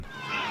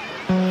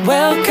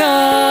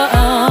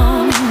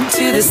Welcome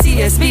to the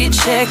CSB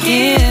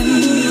Check-In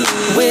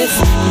with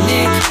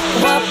Nick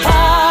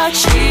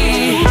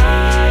Wapachee.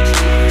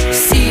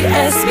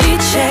 CSB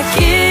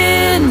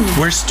Check-In,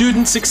 where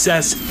student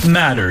success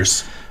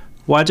matters.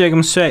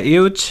 Wajagam se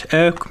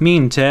iuch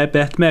min te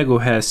bet mego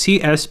he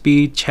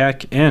CSB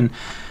Check-In.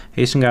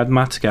 Isengad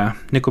matga.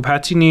 Nick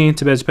Wapachee ni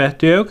te bez bet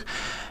duog.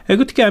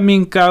 Egut ga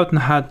min gout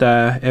na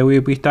hada we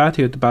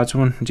bitati the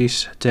badjun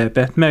jis te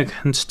bet meg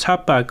and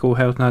tappa go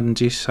helt na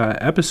jis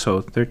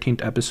episode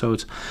 13th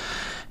episodes.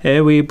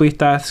 We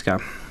bitaska.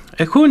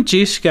 Kun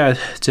jis ga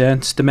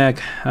jens the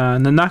meg na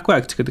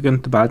nakwak te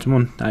gun the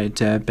badjun I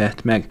te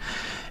bet meg.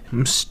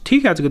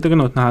 Stiga te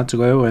gun na had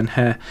go and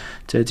he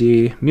te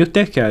di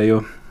muteka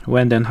yo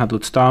when then had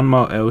it down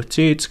mo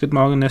it's good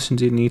morgen essen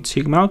die niet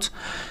sigmout.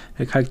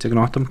 Ik ga te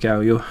gnotum ga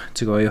yo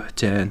te go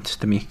jens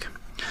the meek.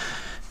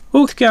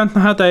 Ook kent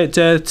na hada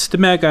de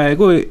mega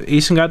go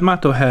isengad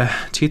mato he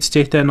tit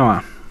state no.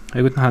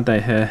 Egut na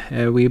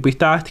hada we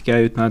bitat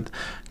ga ut na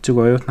to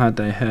go ut na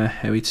hada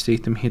he we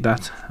state them he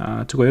that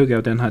to go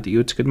ga den had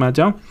ut good ma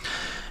ja.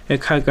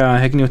 Ek ga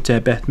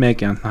hegnut bet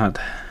mega na had.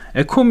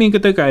 Ek kom in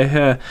gade ga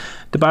he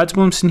de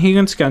badbums in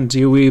higen scan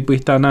di we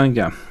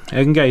bitananga.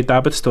 Egen ga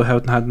dabat sto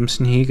helt na hadm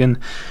sin higen.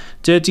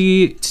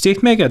 Die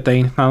state mega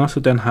dein na so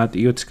den had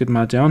ut good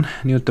ma ja.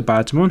 Ni de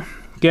badmum.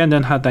 Gen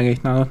den had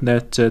ik nou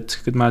net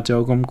het gedmaat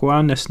om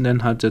kwam is den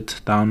had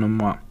het down om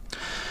wat.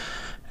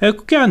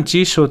 Ik kan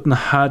G-shot na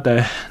had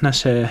na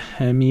se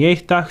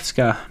mi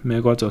dachtska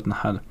me godot na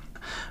had.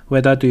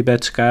 Weda du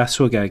betska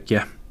so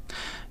gage.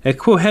 Ik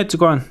ko het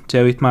gaan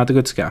David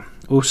Madridska.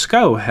 O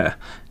skau he.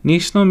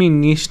 Nis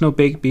no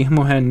big be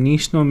mo he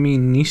nis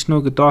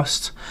no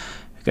gedost.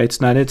 Gaits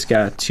na dit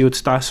ga tiut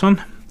station.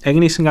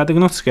 Engnis ga de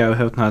gnot skau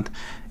het nad.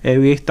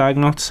 We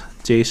dagnot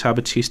J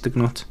Sabtuan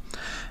dagnot.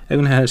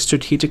 Egun ha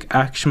strategic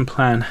action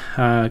plan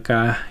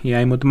ga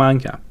jij moet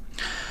manga.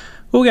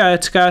 O ja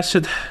het ga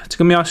sit het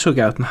kom ja so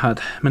gout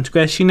had. Men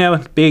sque she now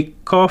big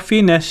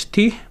coffee nest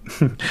tea.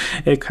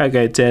 Ik ga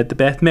ga de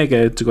bet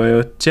mega to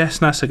go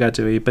just na saga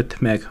to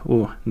bet meg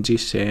o ji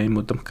se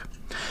mutumk.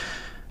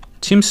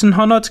 Timson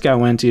honot ga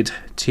wendid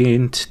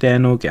tint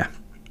den oga.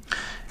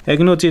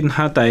 Egun didn't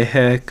had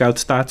I gout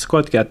start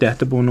squad ga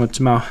det bonot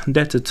ma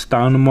det it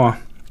down more.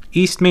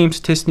 Eastmain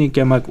Mistissini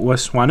gemag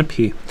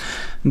Waswanipi.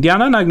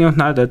 Diana nagniot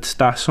na dat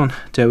station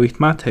David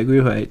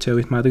Madridska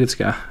David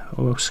Madridska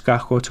o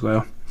skako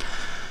to.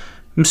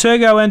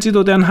 Msega wenti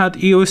do den had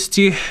EOST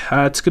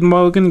at good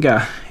morgen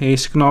ga.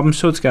 Is knobm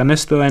sotska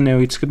nesto en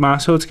it's good ma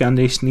sotska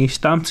des ni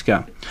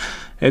stamtska.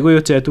 Ego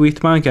te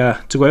David Madridska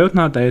to go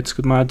na dat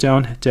good ma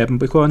down deben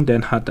bekon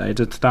den had I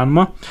dat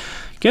danma.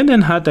 Gen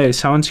den had I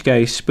sounds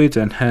guy split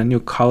and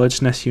new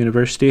college ness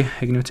university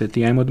ignite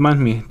the aim would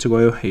man me to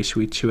go he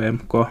switch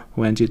go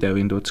when you do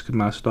windows good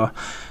master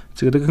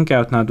to the can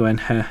out now when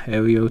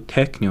area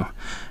techno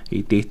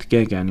I date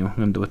geganyo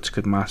and do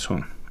good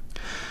master.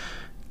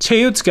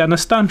 Cheuds gana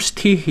stamps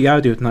tea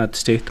yaudut not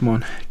state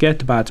mon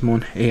get bad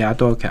mon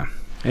adoka.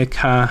 Ik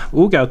ha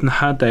ugout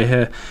had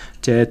I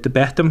the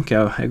betum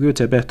go I go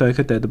to bet I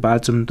could the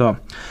badsum do.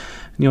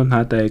 Nion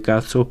had I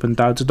got open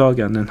down dog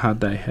and then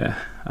had I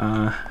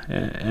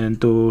and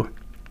do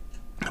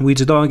we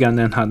dog and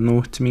then had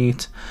no to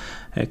meet.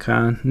 I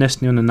can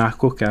nest nion na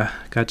coca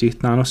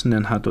gadget nanos and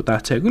then had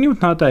that.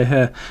 Egunion had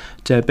I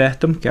the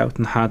betum gout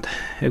and had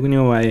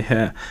Egunio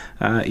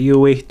I you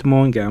wait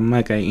monga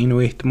maga in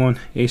wait mon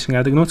asing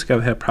at the notes go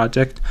her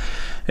project.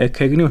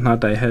 Egunion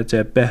had I had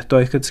the bet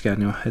I could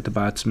scan you at the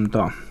badsum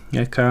door.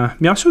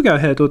 Miasu go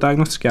ahead or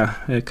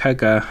diagnostica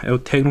kaga el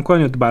technical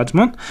the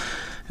badsmon.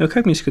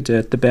 Ik misschien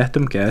de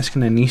betum gas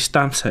kan niet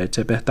stamsheid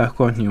te beta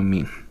kon je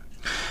min.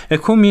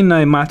 Ik kom in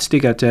naar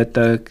maatstiga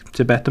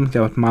de betum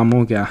gout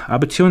mamoga.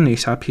 Abetion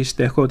is apis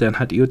deco den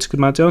had uitskud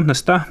majon na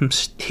sta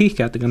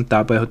stika de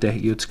daarbij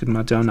de uitskud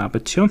majon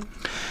abetion.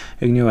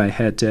 Ik nu I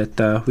had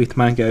het wit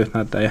man gout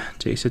na de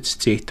Jason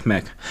state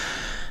meg.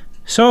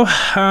 So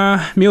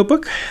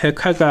Milbook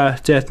kaga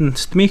jetten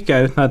stmik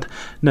uit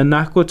na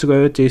nako to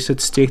go Jason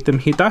state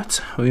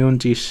hidat. We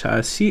dis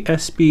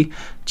CSB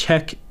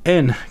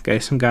Check-In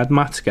guys some gad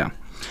matska.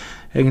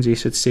 Egentlig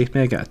state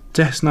mega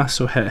desna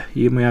so he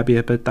you may be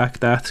a bit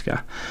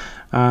dakdatska.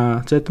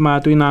 Jet ma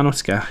du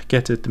nanoska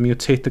get it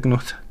mutate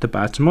gnot the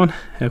badmon.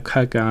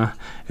 Kaga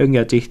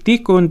unga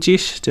dik on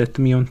jis jet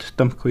miont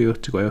damko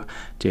to go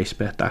jes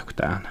bet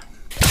dakdan.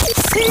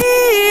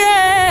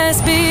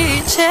 CSB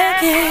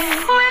Check-In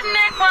with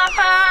Nick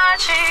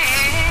Wapachee.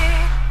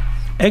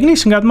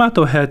 Egnis ngad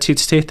mato he tit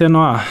state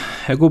no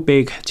ego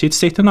big tit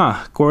state no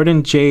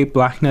Gordon J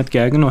Blacknet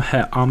gagan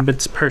he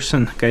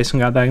ombudsperson guys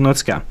ngad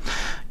diagnoska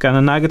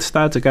gan nagad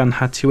stad gan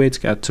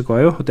hatiwait gat to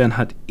go den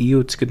had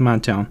iut skid man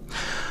down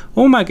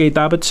o my gay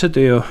dabat to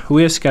do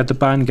we skat the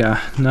banga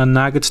na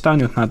nagad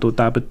stanut na do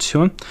dabat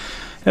tune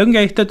egen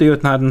gait to do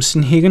nadm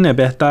sin higen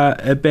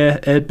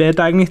be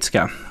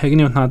diagnoska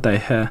hegen na dai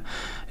he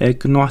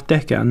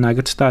gnoteka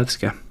nagad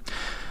stadska.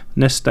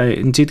 Næste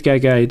indeed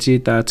gaga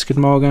dat skid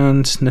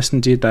morgens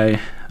næsten dit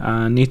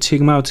niet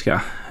sigmautska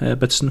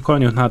but sådan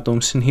kon jo har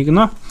dom sin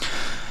higna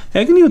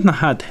Egan you na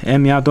had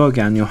emiado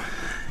ganyo.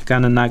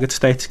 Gan a nugget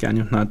states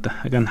ganyo nad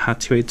again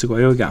hat you to go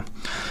yoga.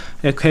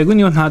 Egan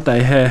you had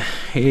I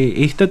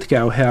eated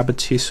go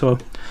habit so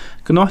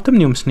gnotum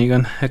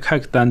numsnigan a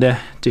kag dande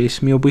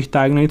jes mil buich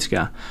diagnates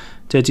ga.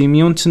 Jadi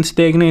miunsen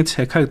stagnates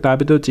a kag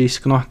dabido jes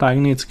gnot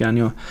diagnates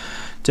ganyo.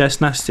 Just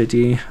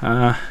nasty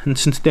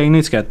instant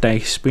stagnates get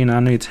dice spin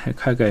on it a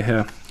kag I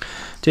hear.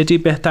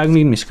 Jadi bet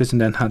diagnate miscus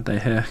and then had I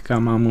hear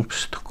gamma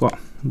moves to go.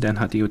 Then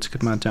had you to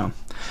get my down.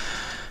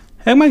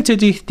 Mag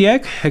jadi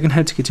diag, can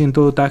head to get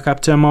into that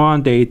capture more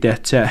on day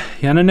that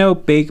yana no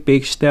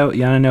big stel,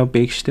 yana no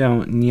big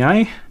stel,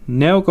 nyai,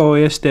 no go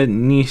is that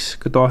niece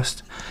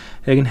gedost,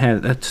 can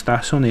head at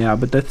station, yeah,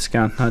 but that's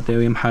can't have the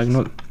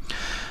hagnot.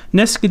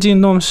 Neskajin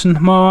Nomson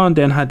more on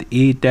then had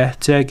that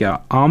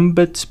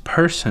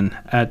ombudsperson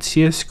at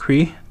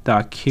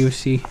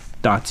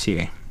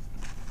cscree.qc.ca.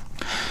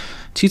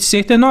 Teach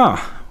say the no.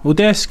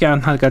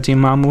 Udeskan had got in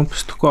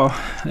mamus to go.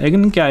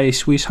 Egin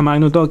guys, we some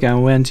no dog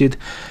and when did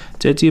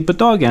Jadi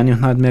bedog and you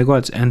had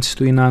megods and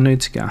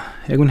stuinanutska.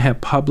 Egun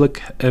have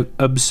public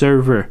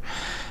observer.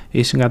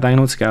 Is got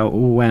dinotska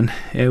when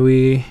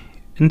we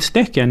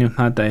instek and you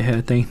had I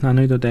had they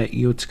nanudo that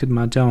you could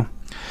major.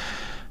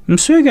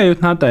 Msuga you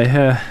had I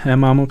had a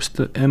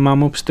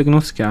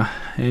mamupstignoska.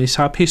 Is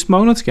happy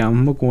smognotska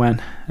mugwen.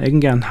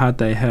 Egan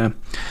had I had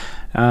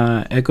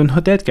Egun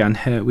hodetgan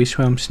we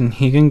swamson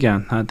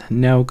higangan had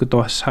now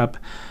godos hab.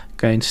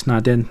 Gain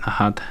snaden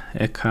had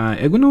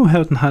egunu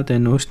helten had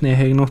en ostne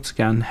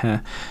hegnotgan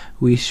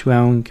we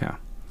swelnga.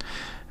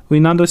 We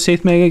nando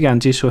set meg again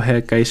jiso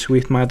he guy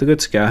sweet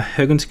madrutska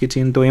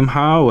hegunskitin doim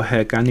how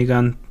he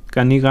ganigan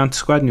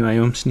squad new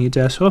iom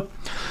snijaso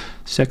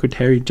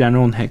Secretary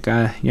General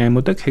heka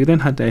yamudak hegden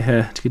had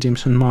he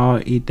skijimson ma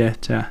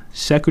edet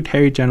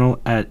Secretary General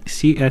at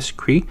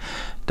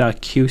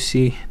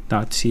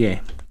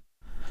cscree.qc.ca.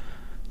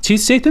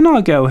 Tis Satan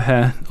or go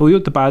here, or you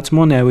the bad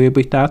money will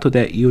be that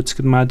that you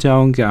could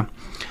majonga.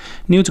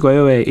 New to go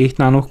away 8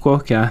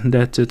 nanococa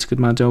that it could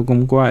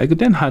majogumgua.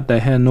 Then had the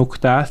hair no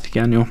that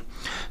can you.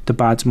 The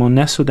bad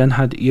money so then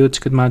had you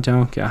could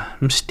majonga.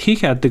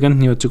 Mstik at the gun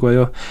new to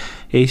go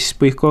a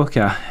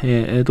speakoka,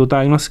 a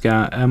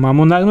dognoska, a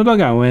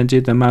mamonagoga when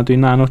did the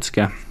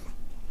madinanotska.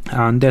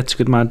 And that's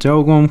good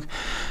majogum.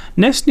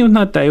 Next new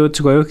not die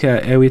to go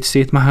okay, with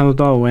sit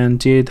mahado when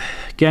did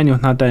gan you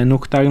not die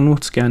nook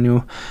diagnotes can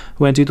you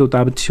when did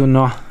about you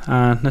know,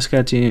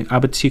 Naskaji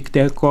abatik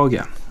der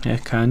goga.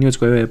 Can you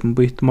go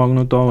with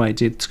Mogno do I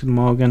did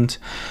morgans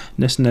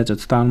nesnet at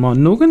Stanmore.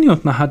 Nogan you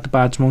not had the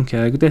badge monkey,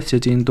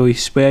 agreted in do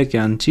speg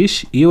and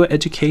tish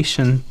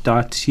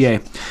education.ca.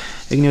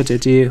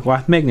 Ignored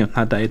what magnet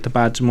had the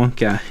badge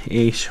monkey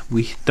is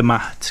with the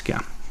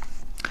matska.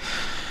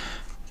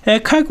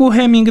 Kagu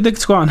hemming the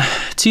swan.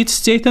 Tits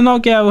Satan or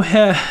go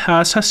here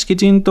as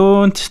Haskidin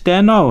don't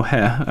then know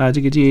here.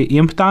 Adigi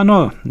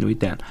imptano, we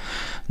then.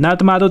 Not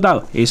the mado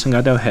dow, isn't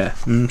got out here.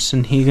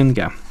 Sin Higan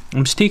ga.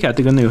 Stick at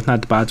the gun,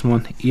 not the bad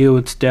one. You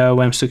would there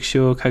when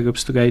sexual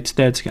kagups to gate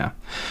deadska.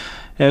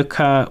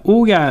 Ka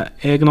uga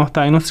egnot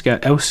dinotska,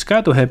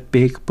 Euskado have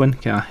big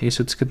bunka, is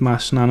it good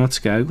mass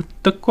nanotska.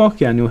 The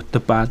cock and you the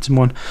bad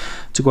one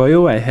to go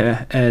away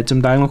here.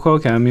 Some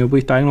dinococa, you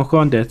be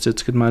dinocon that's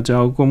it good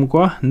majo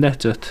gumqua,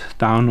 net it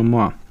down no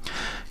more.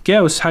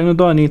 Girls hang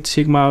on it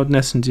sigma out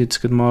ness and it's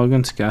good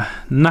morganska.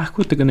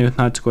 Nakut the gun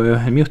not to go,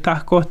 and you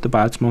taco the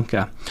bad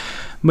monka.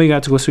 We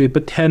got to go sweep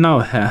but here now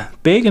here.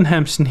 Big and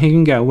Hampson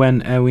Higinga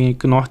when we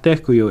not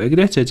deco you,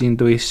 agreted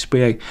into a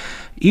spray.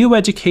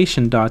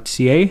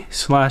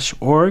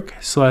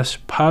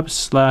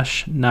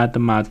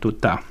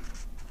 eueducation.ca/org/pub/nadamatuta.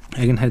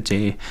 Again had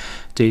a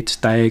date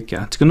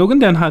diaga. To go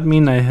then had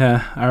mean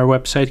our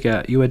website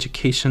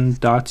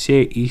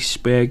eueducation.ca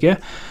eastberger.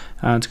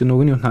 And to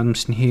go in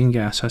Hampson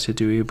Higinga, so I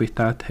do with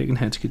that. Again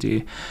had to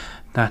do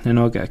that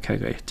Nanoga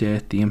Kaga, the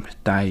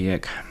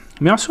diag.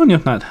 Me also knew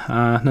that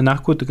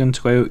Nanako the gun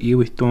to go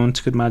with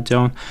don't good mad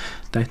down.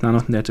 That none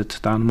of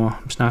that down more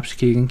snaps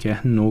kicking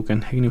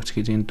nogan hanging to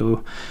get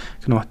into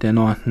not then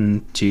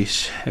on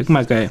jeez.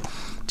 My guy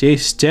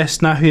jeez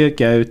just now here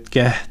go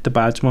get the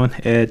badgemon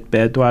at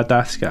bedwa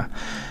daska.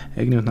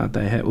 I knew not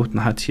I had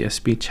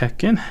CSB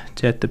check-in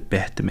jet the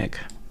bet to make.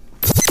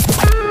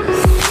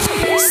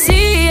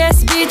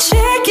 CSB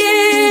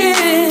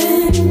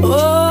check-in.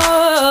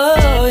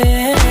 Oh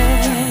yeah.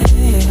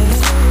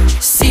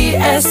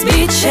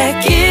 CSB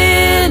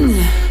check-in.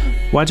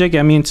 Waja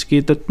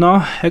gaminski that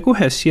no, ego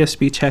has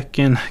CSB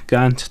check-in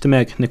gant to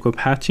make Nick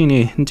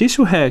Wapachee and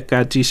Jisu head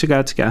got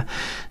Jisagatka.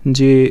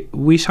 G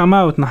we some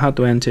out na how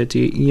to enter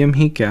the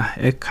Hika.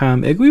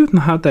 Ego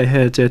na how I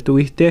heard that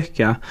we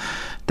deka.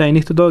 They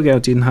need to dog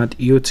out in had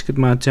youth could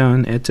mad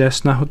down at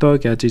just now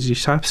dog out is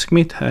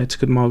Sapsmith, it's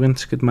good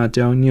morgans could mad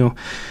down you.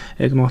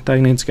 Egg not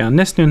diagnosed scan.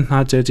 Nestin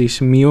had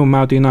this mew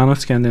mountain on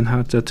scan and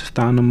had that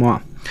down no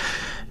more.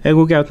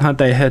 Egugaut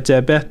hadai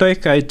het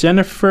betoik I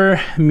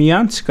Jennifer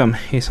Mianskam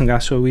isang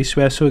gaso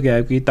wisweso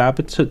gagi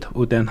dabetzut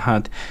uden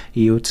had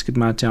iutskid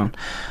majan.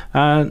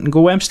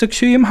 Go wemstuk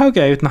shuyim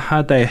hagayut na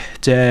hadai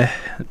je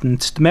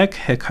stmek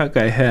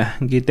hekagai he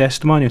gi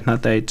testimony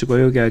hadai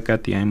tsugoyoga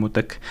gati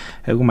imutak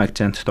egumak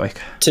gentoik.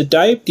 To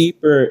dive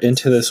deeper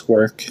into this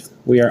work,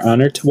 we are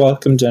honored to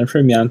welcome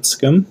Jennifer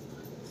Mianskam.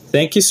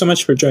 Thank you so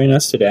much for joining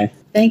us today.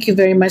 Thank you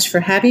very much for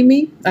having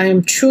me. I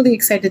am truly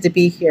excited to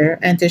be here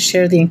and to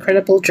share the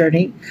incredible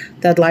journey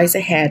that lies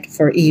ahead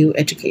for EU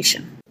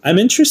education. I'm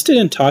interested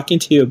in talking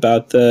to you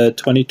about the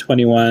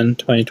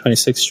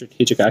 2021-2026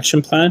 Strategic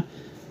Action Plan.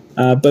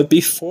 But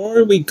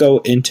before we go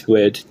into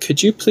it,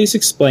 could you please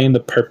explain the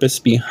purpose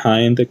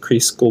behind the Cree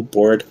School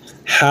Board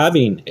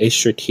having a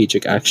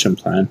Strategic Action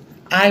Plan?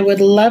 I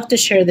would love to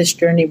share this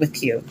journey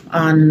with you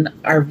on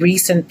our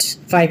recent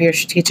 5-year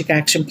strategic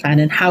action plan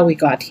and how we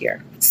got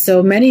here.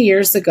 So many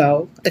years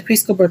ago, the Cree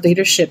School Board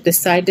leadership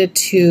decided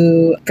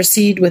to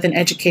proceed with an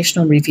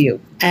educational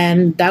review,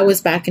 and that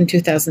was back in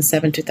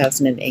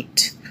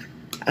 2007-2008.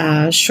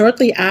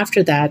 Shortly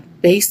after that,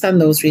 based on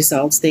those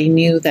results, they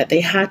knew that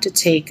they had to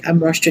take a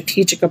more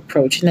strategic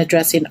approach in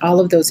addressing all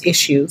of those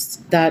issues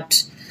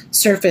that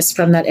surfaced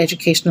from that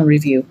educational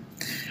review.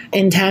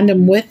 In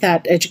tandem with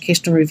that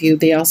educational review,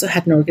 they also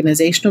had an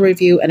organizational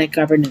review and a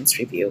governance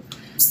review.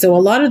 So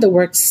a lot of the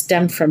work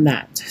stemmed from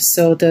that.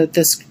 So the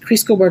Cree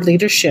School Board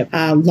leadership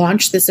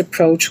launched this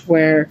approach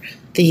where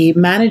the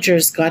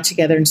managers got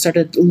together and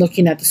started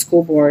looking at the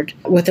school board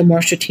with a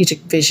more strategic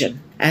vision.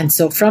 And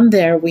so from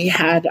there, we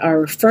had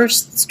our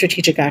first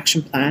strategic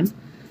action plan,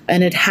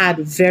 and it had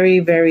very,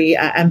 very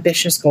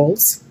ambitious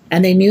goals.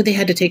 And they knew they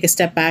had to take a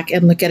step back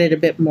and look at it a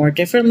bit more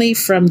differently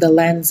from the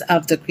lens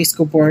of the Cree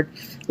School Board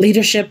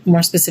leadership,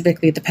 more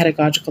specifically the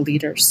pedagogical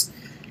leaders.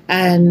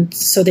 And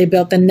so they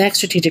built the next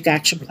strategic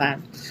action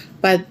plan.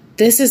 But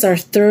this is our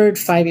third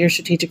 5-year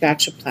strategic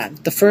action plan.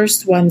 The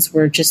first ones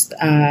were just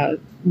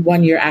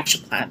 1-year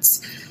action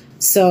plans.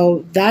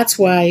 So that's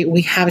why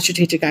we have a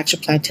strategic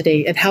action plan today.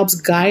 It helps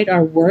guide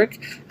our work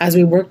as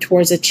we work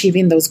towards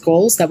achieving those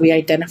goals that we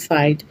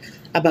identified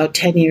about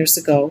 10 years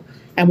ago.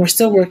 And we're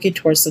still working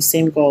towards those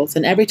same goals.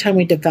 And every time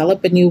we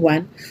develop a new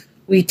one,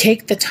 we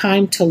take the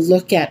time to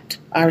look at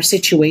our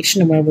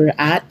situation and where we're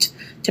at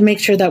to make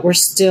sure that we're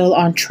still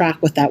on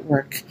track with that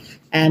work.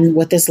 And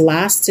with this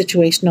last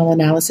situational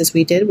analysis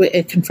we did,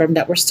 it confirmed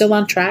that we're still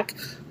on track.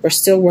 We're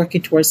still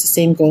working towards the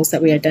same goals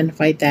that we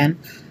identified then.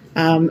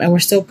 And we're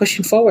still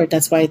pushing forward.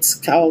 That's why it's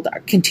called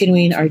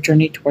continuing our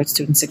journey towards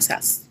student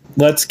success.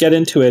 Let's get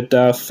into it.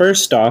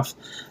 First off,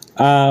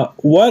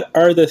 what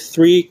are the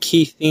 3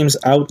 key themes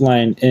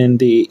outlined in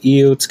the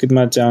EU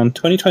Tskidmadjan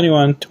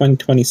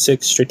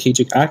 2021-2026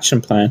 Strategic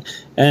Action Plan,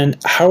 and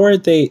how are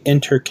they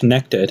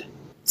interconnected?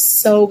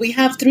 So we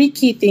have 3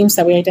 key themes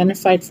that we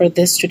identified for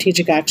this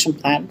Strategic Action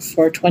Plan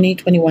for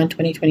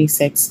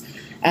 2021-2026.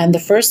 And the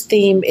first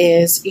theme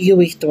is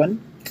Iuihtun,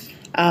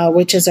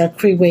 which is our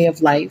Cree way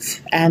of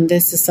life. And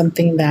this is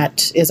something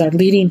that is our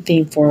leading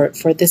theme for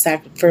this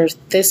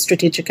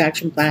Strategic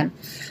Action Plan.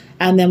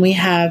 And then we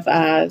have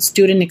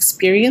student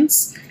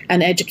experience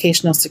and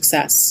educational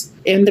success.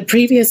 In the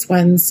previous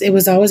ones, it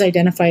was always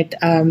identified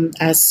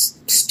as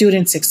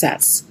student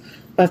success.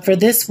 But for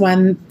this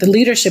one, the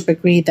leadership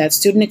agreed that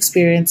student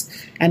experience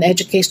and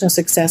educational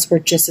success were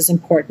just as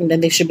important,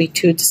 and they should be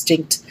 2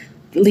 distinct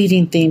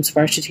leading themes for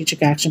our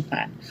strategic action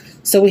plan.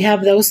 So we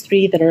have those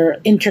 3 that are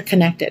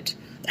interconnected.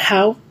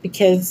 How?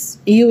 Because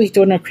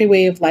Iuihtun, our Cree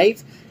way of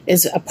life,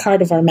 is a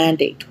part of our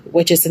mandate,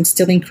 which is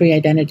instilling Cree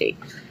identity.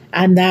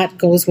 And that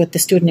goes with the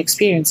student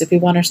experience. If we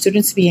want our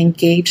students to be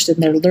engaged in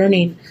their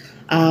learning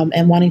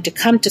and wanting to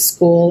come to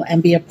school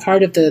and be a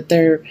part of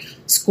their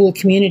school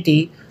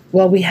community,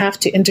 well, we have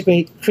to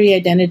integrate Cree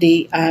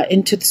identity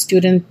into the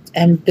student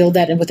and build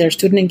that in with their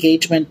student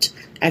engagement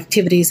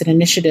activities and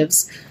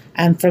initiatives.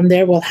 And from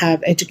there, we'll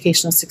have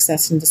educational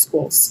success in the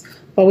schools.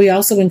 But we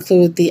also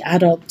include the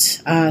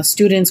adult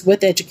students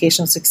with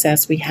educational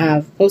success. We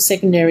have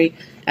post-secondary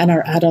and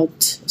our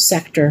adult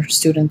sector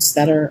students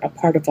that are a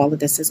part of all of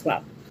this as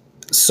well.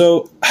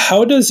 So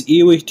how does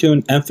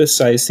Iuihtun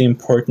emphasize the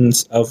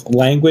importance of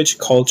language,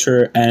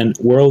 culture, and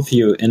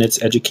worldview in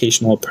its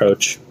educational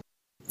approach?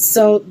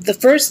 So the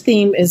first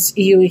theme is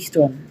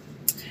Iuihtun,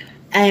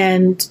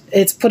 and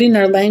it's putting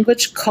our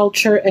language,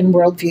 culture, and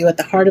worldview at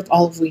the heart of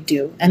all of we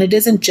do. And it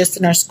isn't just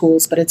in our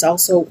schools, but it's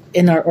also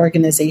in our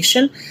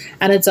organization.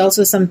 And it's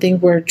also something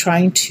we're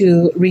trying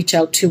to reach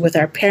out to with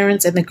our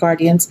parents and the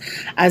guardians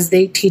as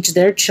they teach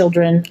their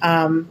children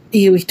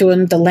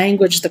Iuihtun, the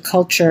language, the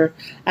culture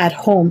at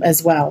home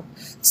as well.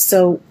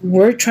 So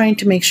we're trying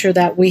to make sure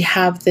that we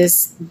have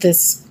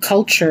this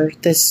culture,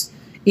 this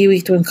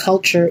Iuihtun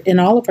culture in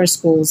all of our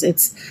schools.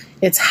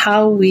 It's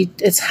how we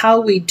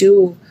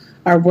do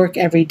our work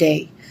every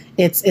day.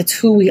 It's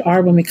who we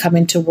are when we come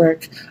into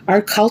work.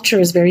 Our culture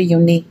is very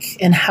unique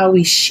in how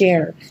we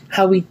share,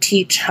 how we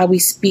teach, how we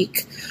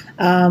speak,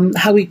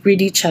 how we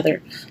greet each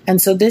other. And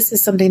so this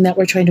is something that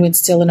we're trying to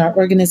instill in our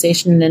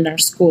organization and in our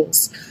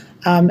schools.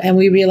 And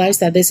we realize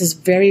that this is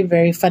very,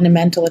 very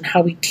fundamental in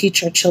how we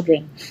teach our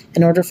children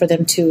in order for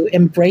them to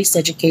embrace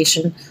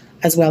education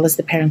as well as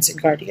the parents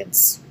and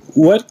guardians.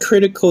 What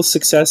critical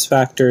success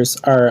factors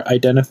are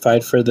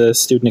identified for the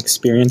student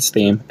experience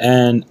theme,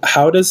 and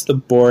how does the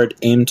board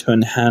aim to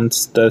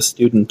enhance the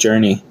student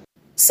journey?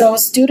 So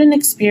student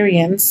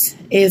experience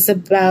is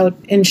about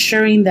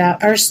ensuring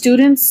that our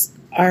students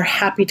are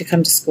happy to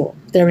come to school.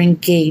 They're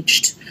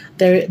engaged.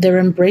 They're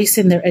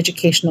embracing their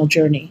educational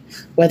journey,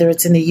 whether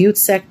it's in the youth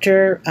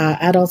sector,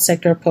 adult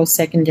sector, or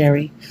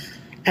post-secondary.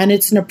 And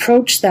it's an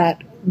approach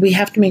that we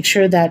have to make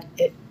sure that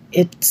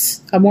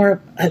it's a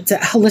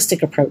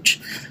holistic approach,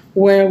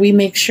 where we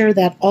make sure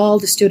that all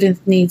the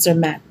student needs are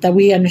met, that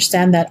we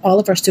understand that all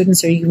of our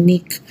students are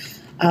unique.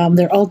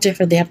 They're all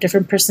different. They have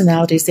different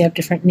personalities. They have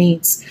different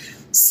needs.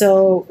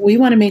 So we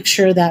want to make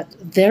sure that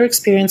their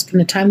experience from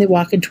the time they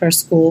walk into our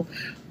school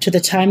to the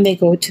time they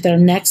go to their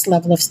next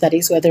level of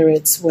studies, whether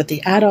it's with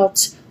the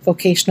adult,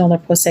 vocational, or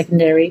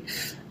post-secondary,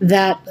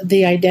 that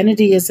the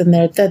identity is in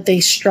there, that they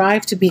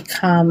strive to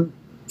become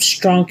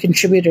strong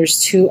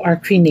contributors to our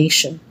Cree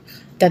Nation,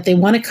 that they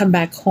want to come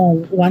back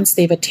home once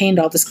they've attained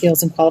all the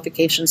skills and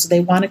qualifications. So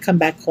they want to come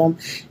back home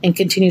and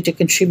continue to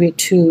contribute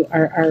to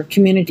our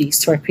communities,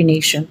 to our Cree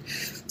Nation.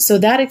 So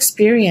that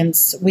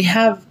experience, we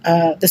have,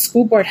 the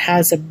school board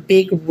has a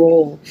big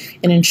role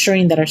in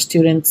ensuring that our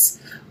students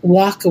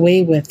walk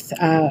away with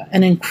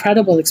an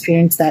incredible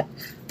experience that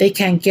they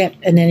can't get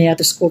in any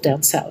other school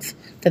down south,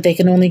 that they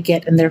can only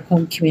get in their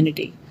home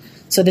community.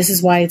 So this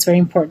is why it's very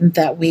important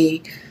that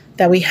we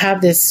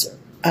have this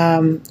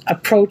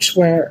approach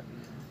where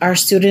our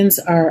students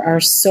are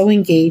so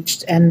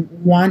engaged and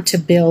want to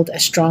build a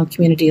strong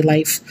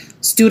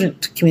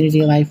student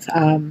community life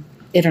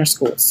in our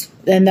schools.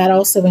 And that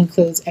also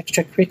includes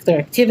extracurricular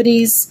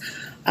activities,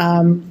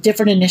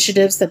 different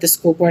initiatives that the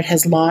school board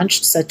has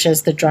launched, such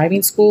as the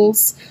driving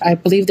schools. I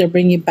believe they're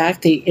bringing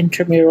back the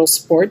intramural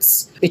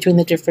sports between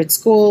the different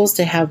schools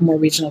to have more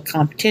regional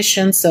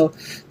competition. So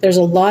there's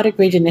a lot of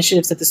great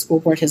initiatives that the school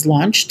board has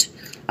launched.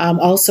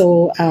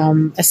 Also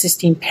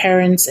assisting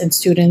parents and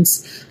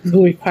students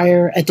who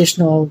require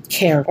additional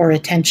care or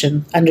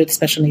attention under the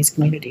special needs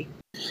community.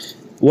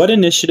 What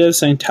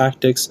initiatives and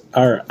tactics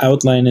are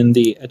outlined in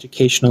the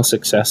educational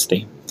success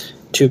theme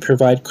to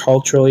provide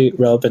culturally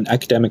relevant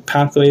academic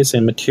pathways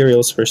and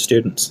materials for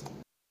students?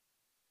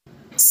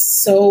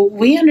 So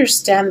we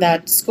understand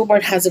that the school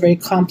board has a very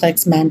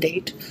complex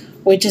mandate,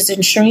 which is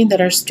ensuring that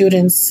our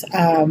students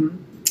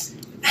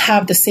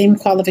have the same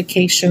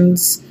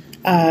qualifications,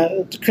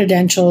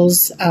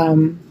 credentials,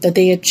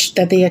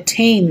 that they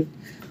attain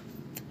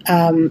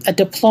a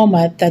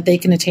diploma that they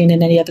can attain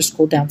in any other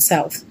school down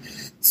south.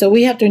 So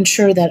we have to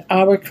ensure that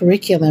our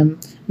curriculum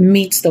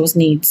meets those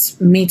needs,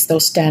 meets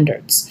those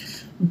standards.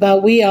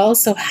 But we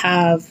also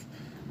have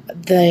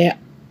the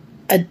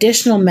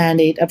additional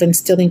mandate of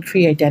instilling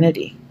Cree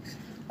identity.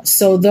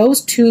 So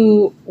those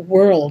two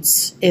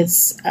worlds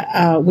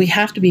we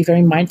have to be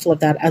very mindful of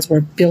that as we're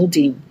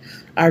building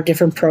our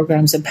different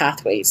programs and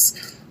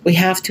pathways. We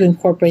have to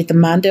incorporate the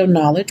Mando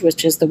knowledge,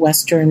 which is the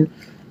Western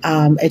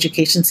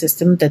education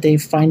system that they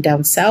find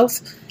down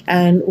south,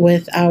 and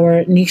with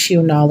our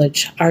Nishu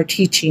knowledge, our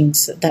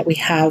teachings that we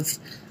have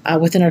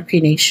within our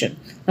Cree Nation.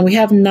 And we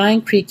have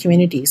 9 Cree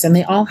communities, and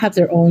they all have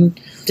their own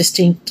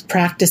distinct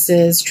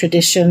practices,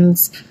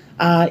 traditions.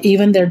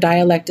 Even their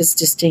dialect is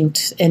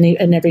distinct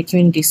in every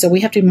community. So we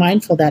have to be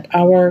mindful that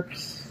our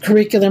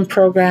curriculum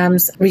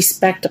programs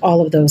respect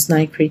all of those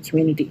 9 Cree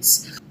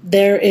communities.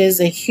 There is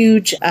a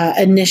huge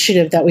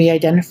initiative that we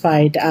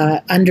identified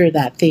under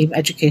that theme,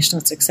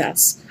 educational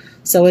success.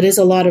 So it is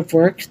a lot of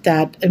work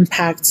that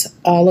impacts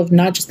all of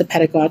not just the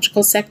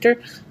pedagogical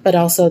sector, but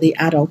also the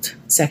adult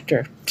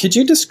sector. Could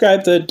you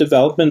describe the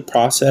development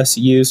process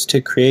used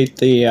to create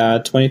the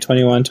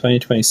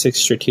 2021-2026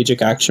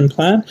 Strategic Action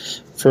Plan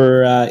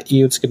for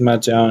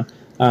Iutskedmadjaun,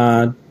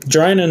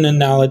 drawing an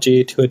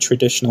analogy to a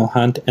traditional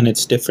hunt and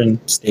its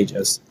different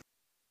stages?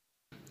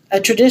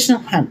 A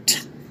traditional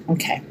hunt.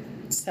 Okay.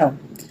 So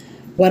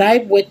what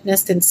I've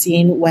witnessed and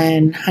seen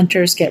when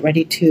hunters get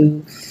ready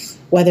to,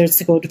 whether it's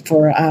to go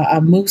for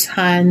a moose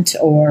hunt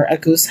or a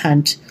goose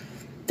hunt,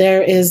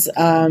 there is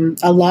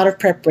a lot of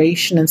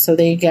preparation. And so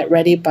they get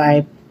ready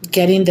by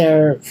getting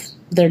their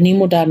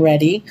Nimudan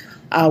ready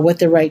with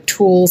the right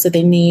tools that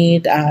they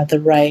need,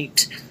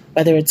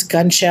 whether it's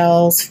gun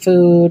shells,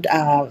 food,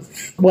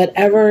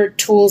 whatever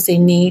tools they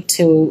need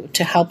to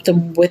help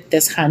them with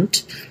this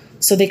hunt.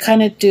 So they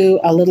kind of do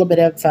a little bit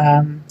of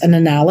an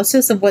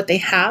analysis of what they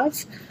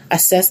have,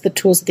 assess the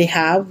tools that they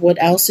have,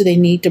 what else do they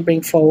need to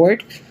bring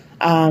forward,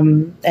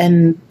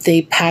 and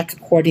they pack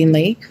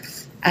accordingly.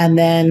 And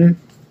then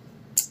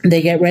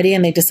they get ready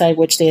and they decide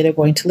which day they're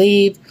going to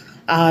leave.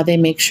 They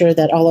make sure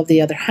that all of the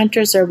other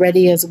hunters are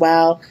ready as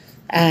well.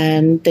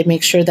 And they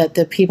make sure that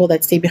the people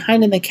that stay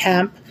behind in the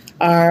camp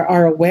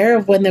are aware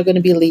of when they're going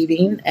to be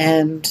leaving,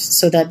 and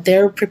so that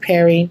they're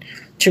preparing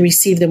to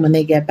receive them when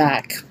they get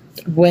back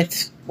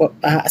with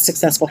a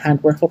successful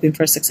hunt. We're hoping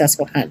for a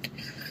successful hunt.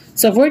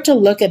 So if we're to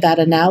look at that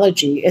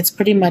analogy, it's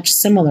pretty much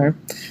similar.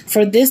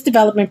 For this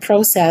development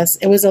process,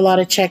 it was a lot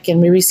of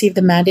check-in. We received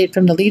the mandate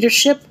from the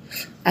leadership,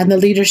 and the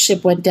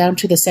leadership went down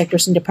to the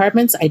sectors and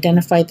departments,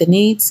 identified the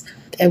needs.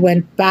 It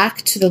went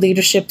back to the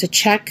leadership to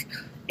check,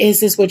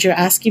 is this what you're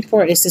asking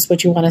for? Is this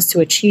what you want us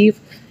to achieve?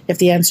 If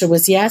the answer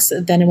was yes,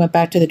 then it went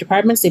back to the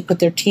departments. They put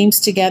their teams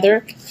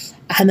together,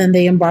 and then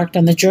they embarked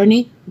on the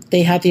journey.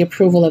 They had the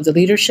approval of the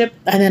leadership.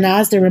 And then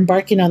as they're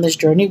embarking on this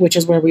journey, which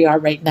is where we are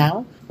right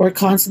now, we're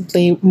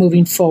constantly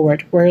moving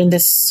forward. We're in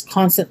this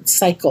constant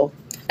cycle.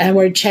 And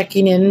we're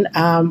checking in,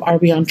 are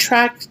we on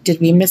track?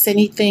 Did we miss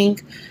anything?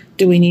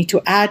 Do we need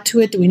to add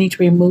to it? Do we need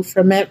to remove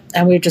from it?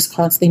 And we're just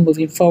constantly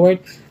moving forward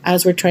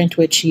as we're trying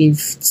to achieve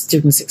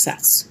student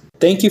success.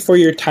 Thank you for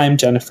your time,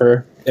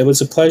 Jennifer. It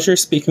was a pleasure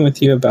speaking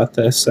with you about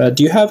this.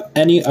 Do you have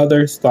any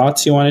other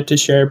thoughts you wanted to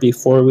share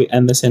before we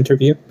end this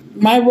interview?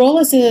 My role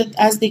as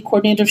the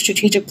coordinator of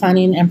strategic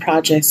planning and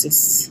projects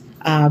is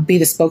be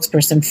the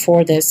spokesperson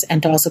for this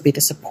and to also be the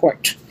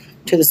support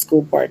to the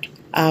school board.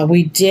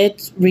 We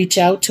did reach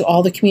out to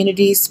all the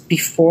communities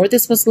before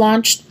this was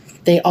launched.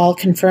 They all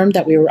confirmed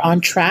that we were on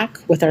track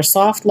with our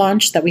soft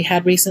launch that we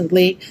had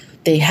recently.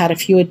 They had a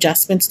few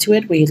adjustments to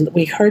it.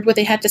 We heard what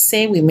they had to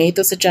say. We made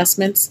those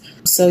adjustments.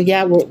 So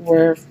yeah,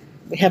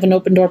 we have an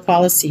open door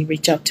policy.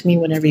 Reach out to me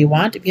whenever you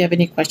want if you have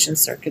any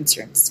questions or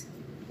concerns.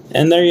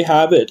 And there you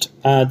have it.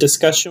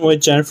 Discussion with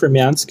Jennifer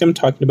Mianscombe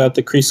talking about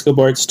the Cree School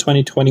Board's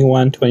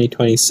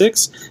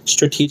 2021-2026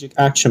 Strategic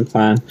Action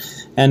Plan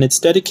and its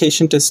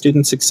dedication to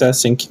student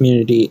success and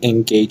community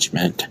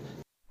engagement.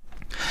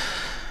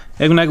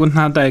 Egun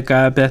nada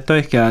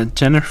betoika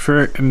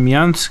Jennifer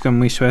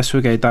Mianscombe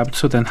wiswesugay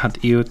dabsudan had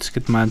iut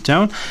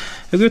madjaun.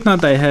 Egun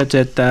nada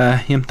hejet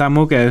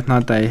yimtamuga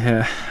nada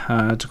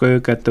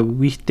tgoyugat the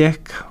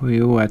witek we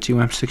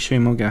achiwam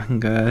siximoga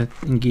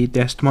ngi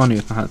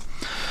testimony had.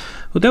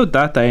 Without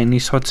that, I need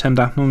so send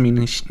that no mean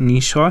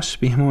nisos,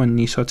 be more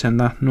nisos and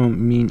that no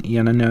mean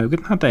yana.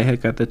 Good not I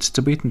had that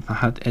stability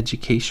had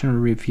educational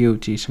review,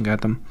 Jason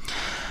got them.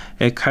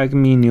 A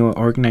cognitive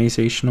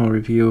organizational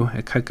review,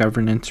 a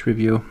governance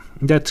review.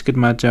 That's good,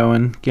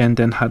 Majoan.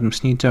 Gandan had them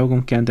sneak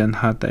jogum, Gandan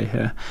had I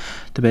hear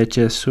the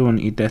bedges soon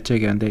eat that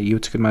again. They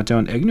use good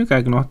Majoan,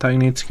 Egnugag not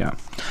Tagnitska.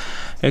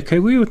 Okay,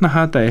 we would not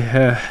have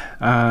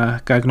a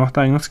gag not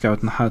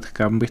Tagnotska and had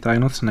come with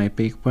Agnots and a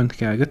big point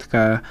gagged.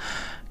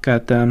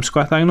 Gat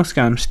squatagno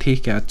scams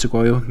take at to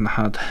go and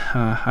had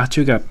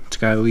atuga to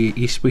go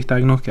east with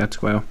agno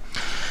cat well.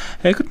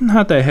 I couldn't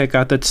have a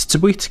got that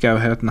sweet go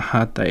ahead and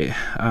had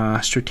a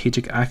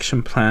strategic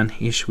action plan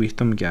ish with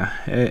them ga.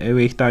 A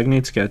week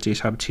diagnosis get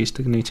is have cheese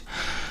to need.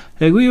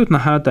 We would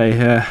not have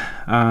a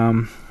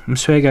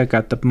Mswega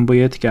got the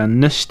Bumboyet gan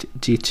nist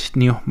dit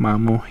new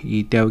mamu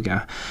I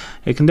delga.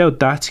 I can doubt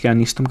that gan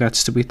istum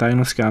gats to be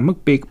diagnosed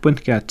muk big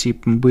punt gat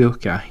cheap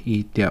Bumboyka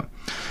I del.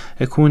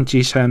 A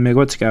kuntis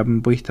megots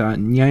gabin buita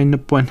nine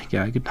punt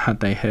gag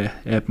had I hair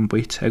eben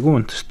buit. I go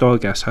on to store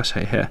gas as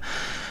I hair.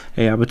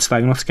 I would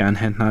diagnose gan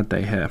had not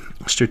I hair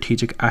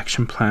strategic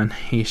action plan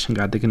he's and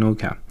got the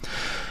ganoga.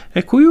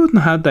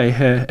 Equid had I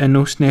hair and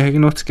no snag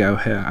not go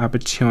hair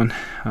abition.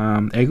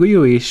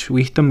 Eguio is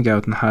with them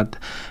gouten had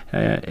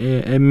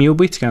a meal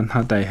bit gan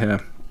had I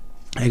hair.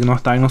 Eg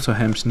not diagnose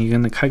him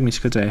sneaking the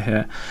cognition could I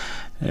hair.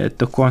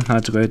 The quant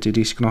had to go to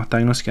this not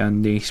diagnose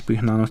gan the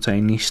speak not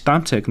a ni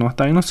stamp not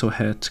diagnose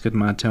head good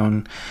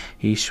maton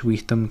is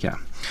with them ga.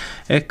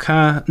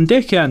 Eka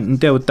dekan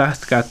del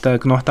that got the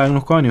not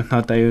diagnose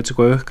not I to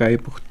go guy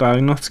book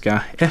diagnose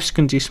ga.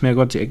 Esken dis me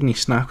got egni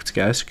snack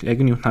gas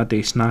egni not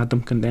they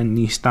snadum can then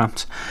ni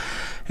stamps.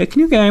 Ek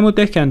nu game o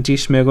dekan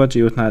dis me got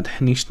you not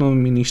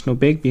nisno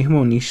big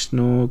bihmo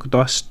nisno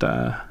gdost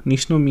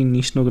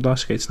nisno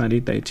gdost gets not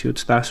it to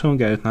station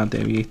ga not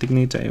they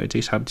ignite I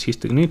just have cheese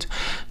ignite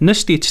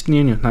nustit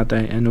new not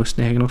I no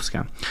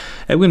snegnoska.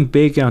 I went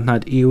big out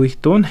not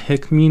ewicht don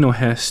hek mino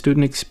has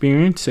student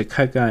experience a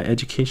kaga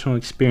educational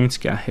experience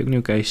ga hek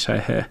nu guys I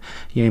ha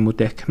yemo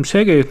dek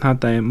msega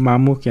not I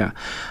mamuka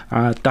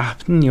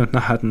dapten you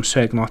not had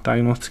mseg not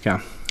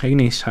diagnoska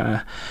ignis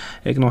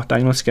not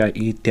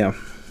diagnoska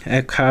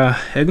I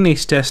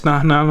Ignis test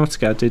not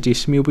get it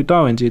is mu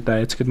do and it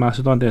it's good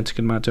macedon then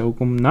to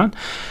magogum nan.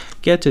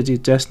 Get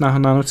it just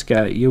not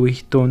get you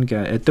don't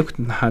get a duct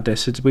had a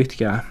sit with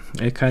ga.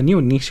 A can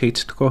you niche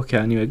to go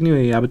can you ignore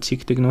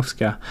abatik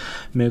dignoska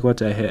me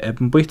what I have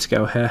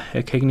ebitska hair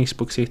a kegnis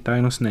books it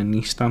dinos and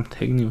ni stamped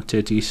hegnu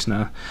tedis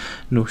na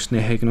no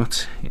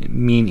snehegnot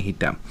mean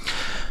hita.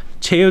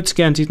 Child's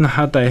ganti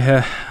had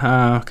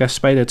I gas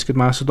spider to good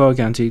master dog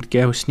ganti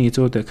girls need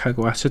all the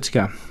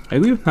kagwasitska. I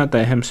will not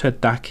I him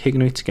said dark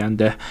hignoit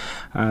gander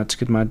to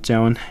good mad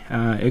down.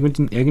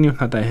 Egnu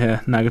had I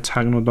hear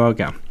nagatagno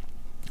doga.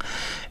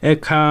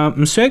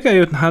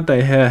 Msega had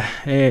I hear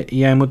a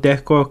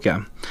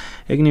yamudekoga.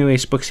 egni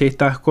Facebook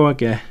seitako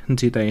ge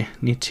ntidai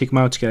ni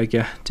chikmautka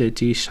ge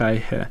te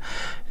shai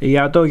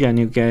yado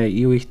gani ge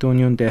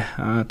iwihtunion de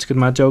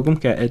tskma jogum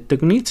ge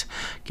etgnit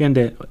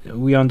gende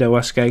we on de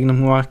waska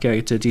ignum waka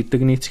te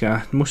dignit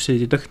ga musi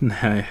dikten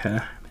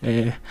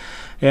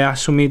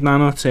assumid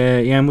nanot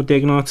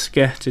yamudegnot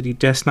ge te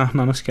desna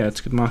nanos ge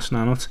tskmas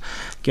nanot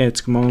ge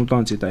tskmon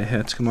donti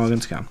he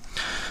tskmogenska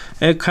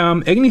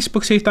kam egni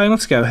spuk sig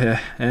dagnotska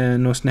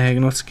nos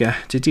negnotska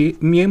te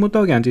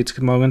miemudogan dit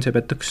tskmogen te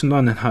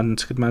betuksunan han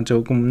tskman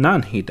jogum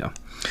nan hida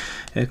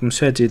kom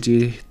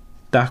svedi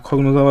da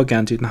kognodo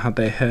ganti na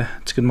hade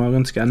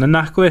tskmogenska na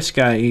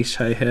nakoeska I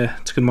sai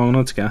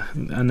tskmogenotska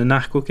an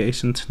nakko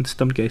geisen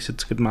stum geisen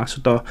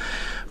tskmaso do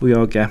we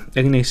oga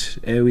egnis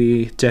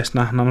we just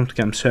na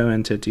namtkam so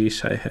ente di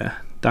sai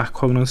da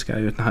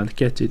kognoska ut na hade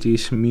get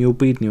dis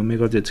miobid new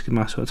mega dit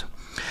tskmasot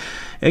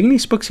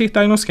egnis spuk sig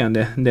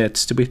dagnotskande det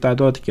stubita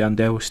dot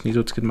gande hos ni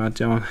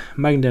tskmajon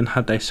magden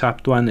hade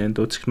Sabtuan en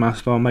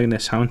tskmaslo magne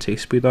sound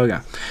speedoga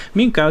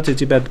min gaute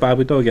di bed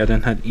babidoga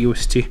den had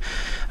UST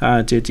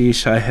di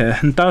sai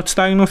dat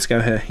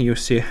dagnotska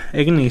UC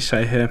egnis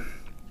sai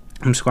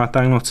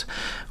squatangot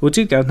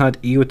uti gaut had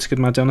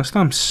tskmajon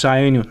stam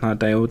sai ut na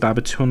da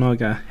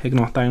dabetunoga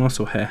egnot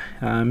dagnoso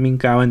min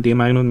gauen di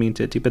magnum min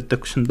di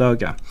beduction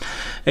doga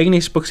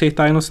egnis spuk sig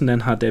dagnosen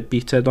den hade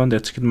bita don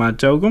det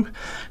tskmajogum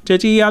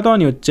di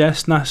adonio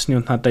just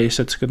nasnut na da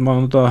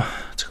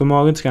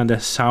tskmogen skande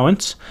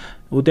sounds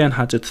uden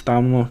had it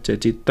damno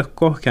di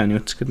dakko kan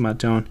ut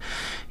tskmajon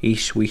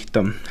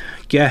iswitum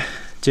ge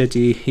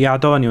di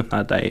adonio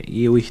na da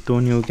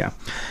iwitonioga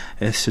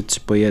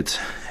sitspoyet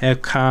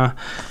ka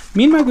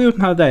min magut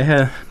na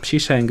da she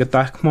saying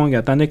gadak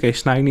monga danike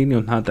snagni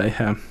nu na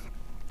da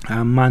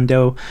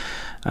mando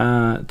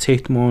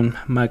Tatemon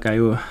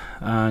magayo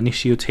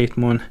nishiu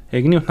Tatemon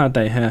egni na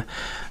da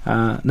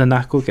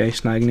nanako ge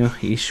snagni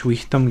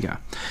iswitumga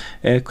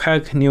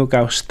kag new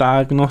go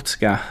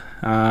stagnotska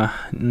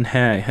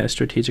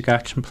strategic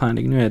action plan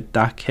ignu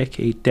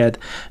dakek dead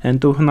and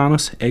do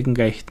nanos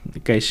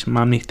geis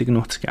mamnichtig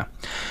notska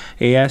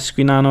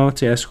squinano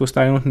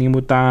skostagno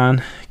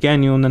nimutan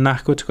genio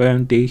nanako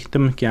tgoen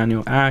datum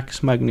genio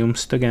ax magnum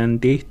stagen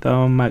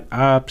datum mag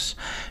apps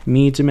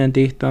medium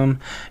datum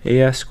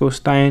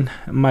skostein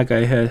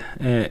magai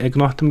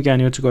egnotum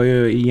genio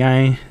tgoyo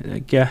yain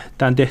ge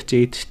dan det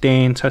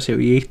den tasio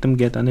yetum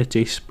get an it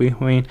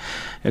spuin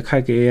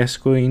kage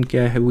skoin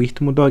ge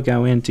witmudo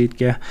gawen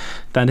ge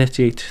dan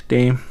det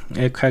de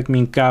kag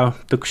min gau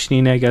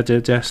duksnine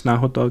ge just na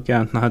hoto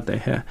ge na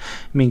de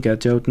min ge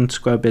joden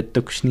skobet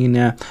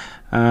duksnine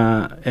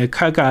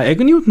kaga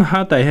egniut na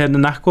hada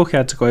nachko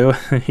goyo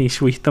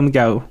iswitam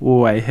gau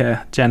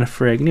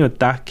Jennifer egniut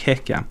da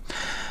keka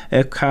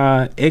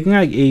ka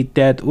egna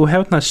dead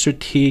help na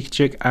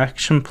strategic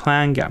action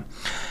plan ga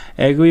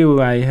egui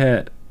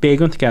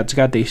begunt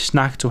ga de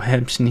snack to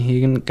hemsen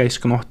higen geis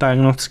gnota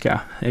gnotska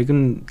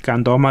egen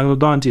gando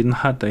magdon din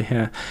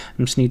hada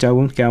msni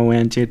jawun ga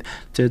wenjit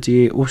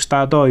di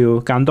ustado yo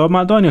gando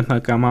madon na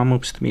gamam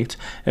upstmit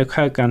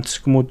ka gans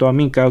kmudo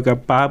min ga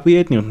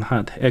babuet ni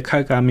had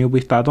ka mi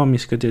ubistado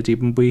miska di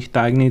bui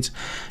tagnit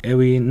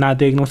ewi na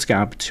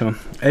diagnoska option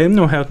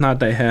no help na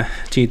da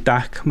di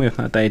dak mo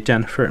na da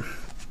Jennifer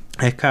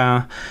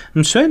Eka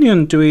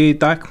msenion dwi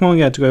dak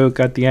monga dro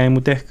gadi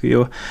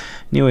mudekyo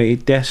niwe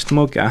test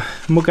moga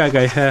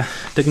ga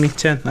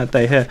technique na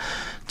da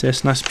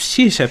just na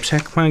specific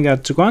check manga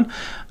dron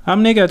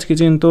amnegat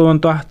gidin do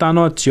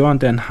tano jon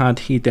den had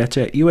he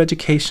data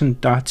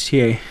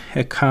education.ca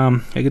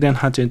egden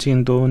had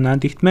gidin do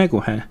nandit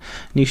mego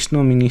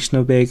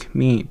nishno beg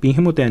mi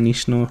bihimude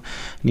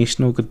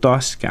nishno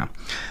gdoska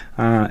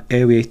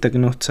ewi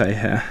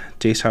tagnotsa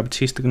CSB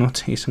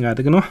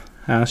Check-In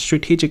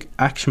strategic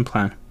action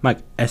plan mag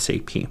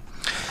SAP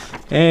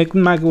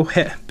mago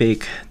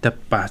big the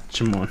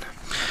batchmon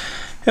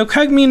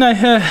kag mina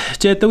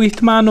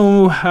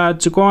jetwitmanu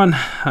jagon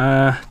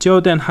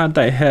joden had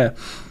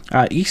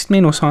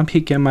Eastmain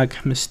Waswanipi mag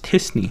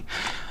Mistissini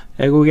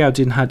ego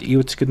gaudin had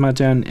iutskid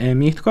majan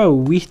mitko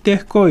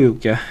witeko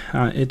yuga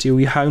eti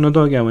we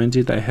hagnodoga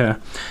wenji da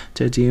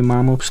di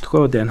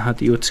mamupstko den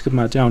had iutskid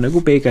majan ego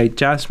bega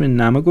Jasmine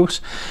namagos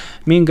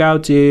min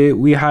gaudi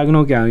we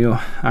hagnoga yo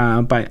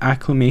by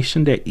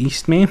acclamation the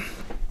Eastmain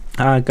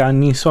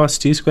gani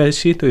sostis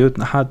kwesi to yut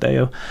had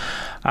yo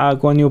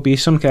gonyo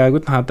bisum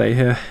kagut had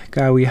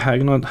ga we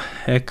hagnod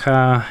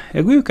eka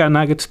ego ga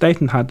nugget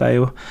staten had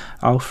yo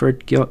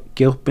Alfred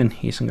Gilpin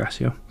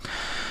hisangasio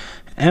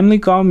Emily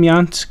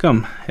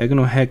Mianskum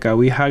egno hega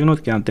we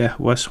hagnot gante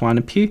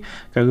Waswanipi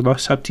gaglo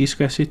sabtis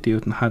kwesi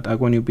ut had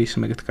agonyo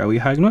bisum ga we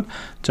hagnot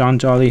John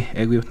Jolly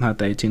egut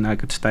had in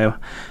agut style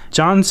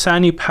John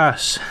Sani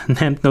Pass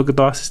named no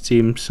godos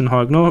teams and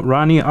hagno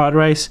Ronnie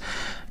Odrice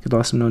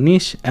godos no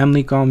niche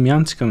Emily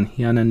Mianskum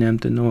yana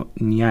named no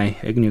nyai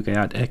egnu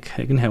gayat ek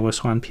egn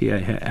Waswanipi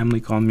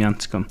Emily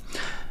Mianskum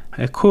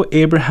Ko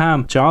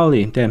Abraham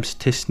Jolly dem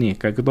Mistissini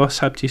gados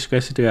Sabti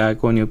squesity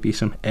agonio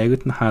bisum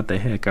egut na hada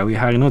he gawi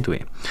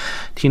hagnodwe.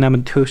 Tina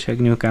man two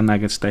shagnu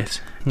ganagat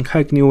states. And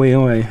kagnu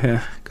way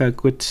ga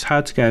good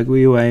hat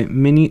gagui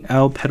mini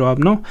el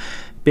perobno.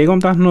 Big on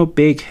that no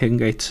big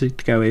hingate sit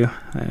gawi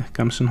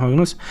Gamson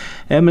Hognus.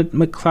 Emmet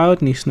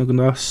McLeod nis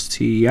nuganos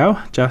tiao,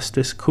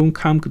 Justice Kun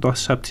Kam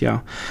gados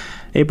Sabtiao.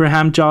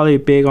 Abraham Jolly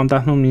big on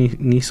that no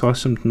nis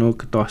awesome no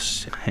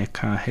gados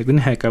heka hegun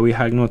heka we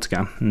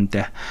hagnotga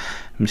de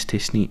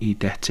Mistissini I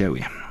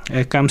detewi.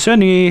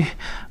 Gamsoni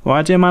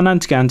waje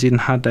manant ganjin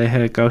had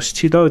I gaus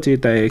chido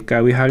did I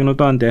gawi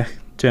hagnodon de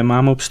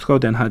Mamobstro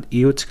den had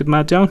iutskud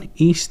madown,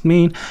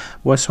 Eastmain,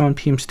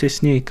 Waswanipi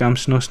Mistissini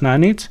Gamsnos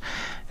nanit.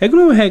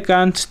 Egnu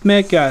hegant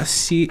mega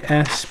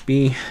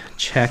CSB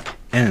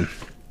Check-In.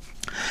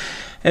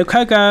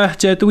 Kaga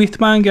jedwit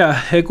manga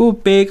hegu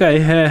bega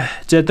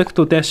jedak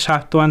to des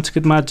Sabtuan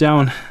skid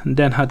madown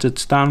den had it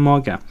stan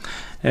moga.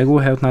 Ego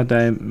help na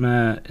da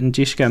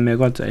Njishka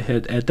megod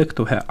had edik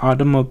to her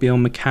automobile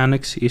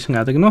mechanics ising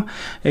adagno.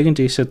 Egen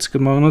jiset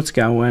skmonots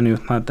ga when you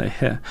not da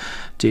he.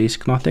 Jis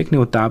knotek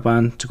new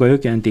daban to go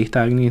again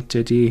data ni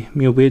jadi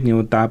mubid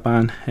new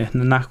daban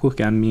naku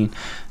gan mean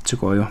to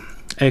go.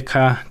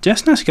 Eka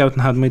just scout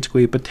had made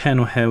go but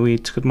ten heavy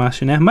to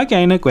machine.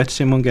 Magana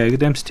gwetsimon ga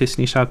dem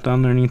Mistissini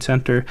Sabtuan Learning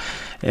Center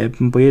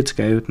boyd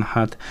ga ut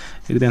had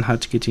then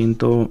had to get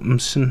into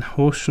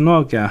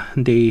Hosnoga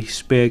de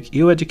speg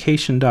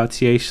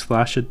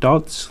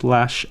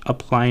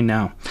ueducation.ca/adult/apply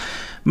now.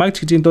 Mag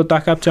to get into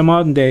dakap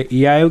jamod de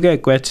yaoga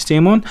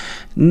gwetsimon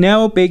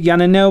now big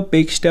yana now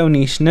big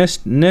stonish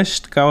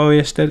nest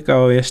gawisted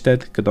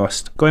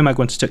gadost. Going my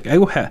once check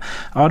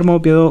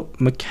automobile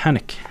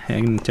mechanic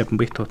and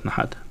tepbitot na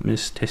had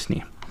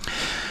Mistissini.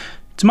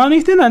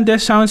 Tmanithin and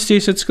this sounds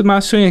it's good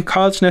master in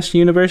college nest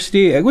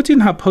university. I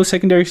didn't have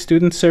post-secondary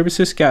student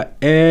services ga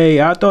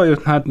ato you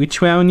had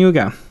which way on you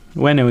ga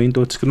when we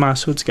do good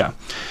master ga.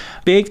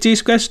 Big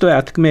G's quest to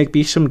at make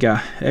be some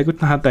ga. I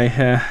couldn't have I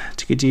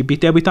to get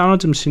beat every town of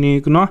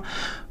Sinigno.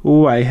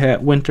 Oh, I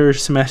had winter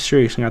semester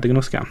is not the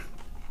Gnoska.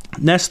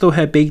 Nesto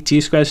had big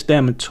G's quest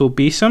them to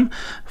be some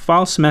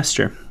fall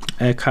semester.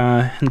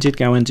 Ka njit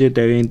ga when jit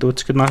in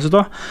dots good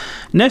master.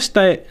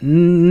 Nesta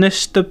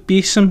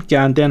bisum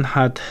gan den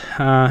had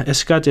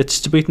escadets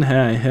to beaten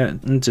her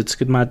njits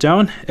good ma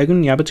down.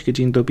 Egun yabit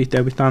gin do beat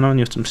every town on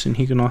your some sin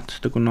he not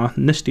to go not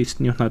nestis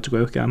new not to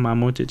go ga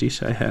mamo did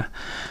I have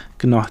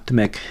gnot to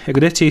make.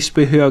 Egretti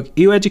spehug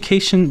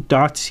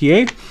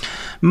ueducation.ca.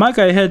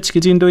 Maga head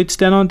skidin do it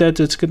sten on that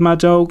it's good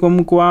majo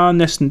gumgua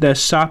nesten de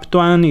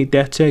Sabtuan I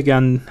dete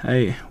gan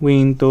a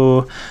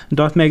window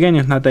dot megan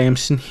you not I am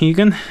sin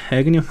higan.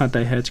 Egan you not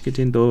I had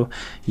skidin do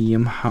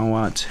yim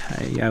hawat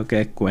I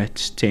get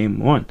quet team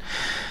one.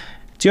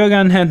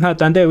 Jogan had not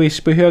done that we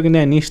spehugan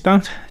in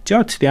instant.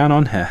 Jot down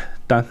on her.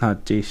 That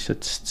not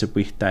Jesus to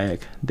be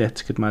diag.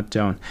 That's good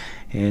majon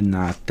and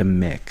not the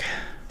meg.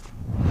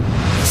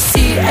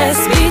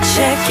 CSB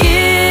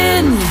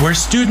Check-In, where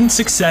student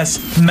success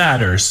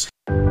matters.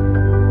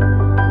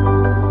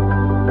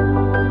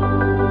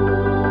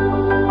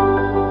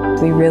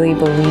 We really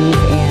believe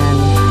in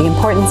the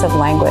importance of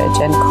language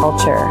and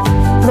culture.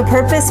 The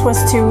purpose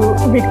was to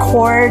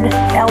record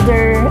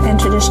elder and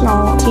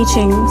traditional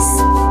teachings.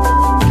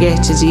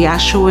 Get to the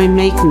Yashua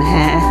making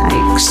hair,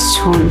 I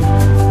soon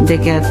they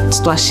get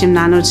Slashim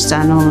Nano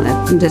Stano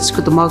and that's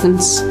good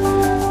Morgans.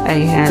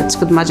 I had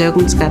good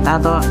Majogans got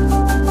other.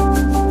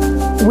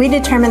 We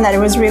determined that it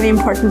was really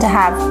important to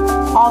have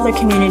all the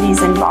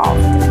communities involved.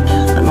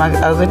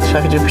 I would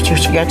try to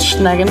get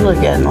snagging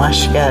again,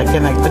 wash get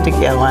put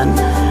together one.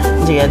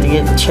 The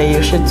get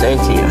chair should say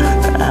to you.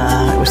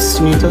 It was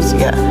needles,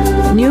 yeah.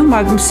 New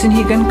Magnuson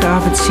Higan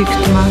gab it 6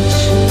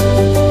 months.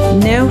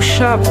 No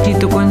shop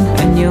did one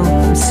a new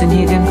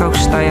Sinhigan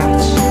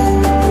Gauchstayach.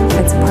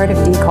 It's part of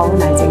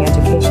decolonizing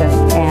education,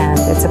 and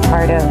it's a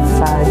part of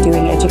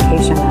doing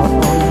education our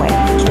own way.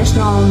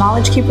 Traditional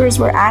knowledge keepers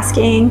were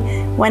asking,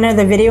 when are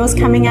the videos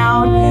coming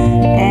out?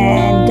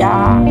 And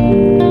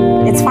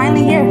it's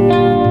finally here.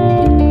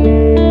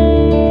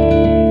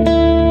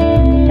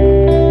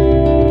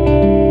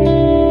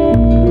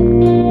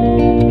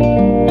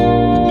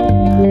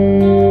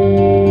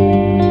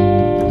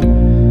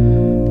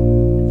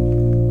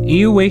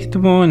 You wait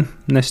one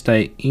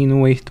nesta in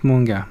wait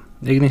munga.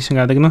 Ignition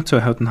got ignoto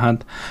helped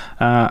had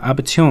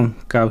abition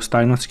gaus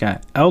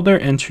diagnostica Elder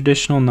and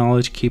Traditional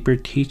Knowledge Keeper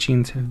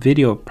Teachings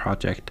Video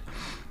Project.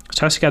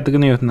 Chaska the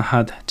gnot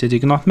had did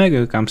ignot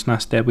mega gams na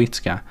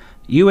stebitska.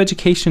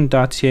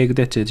 ueducation.ca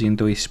gdeted in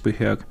dois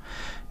buhug.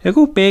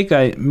 Ego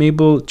bega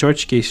Mabel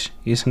George Gish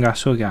is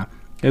ngasoga.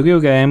 Ego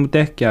ga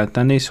emdeka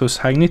danis hos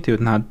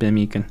hagnitude had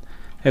bemigan.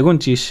 Egon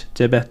gish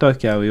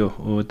debetoka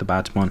o the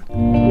badmon.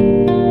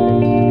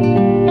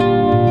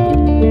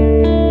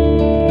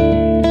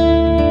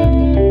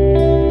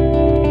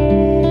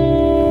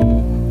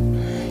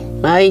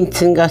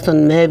 Einzeln got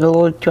on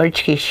Mabel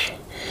George Gish.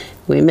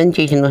 Women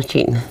teaching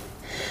machine.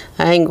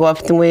 I go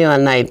off the way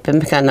on night,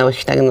 but I know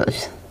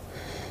stagnant.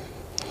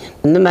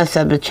 The mass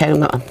of the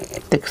channel,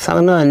 the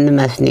sound and the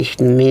mass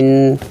nation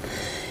mean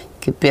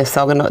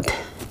Kipiasaganot.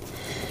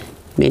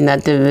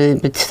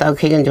 Minate bit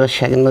stalking or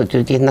shagnot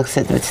to the next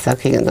set with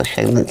stalking or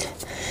shagnot.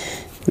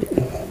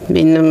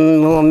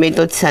 Minum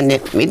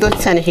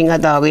midot sanishing a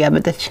dog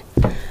yabatach.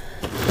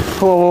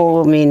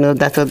 Oh, me no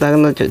that a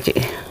dog duty.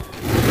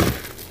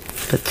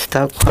 But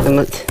stalk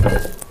not.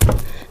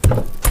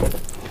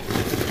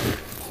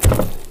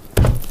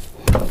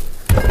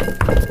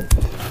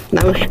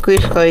 Now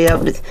squeeze go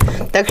up.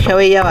 That's how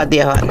we are,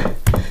 dear one.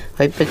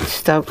 I put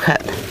stalk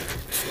hat.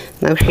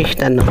 Now she's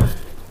done.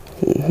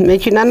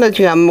 Making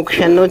another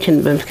motion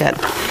notion bumscat.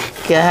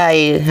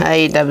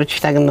 I double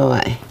stagno.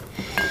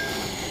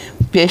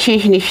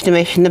 Piashi nicht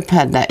mission the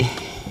padai.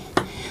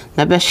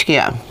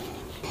 Nabeskia.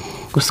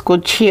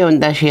 Guscochi on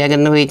that she had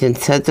no wait and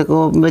said to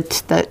go, but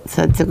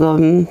said to go.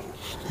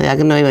 I had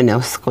no one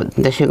else good.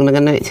 The sugar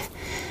gonna know it.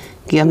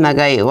 Give my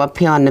guy what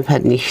piano the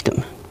pad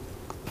nichtum.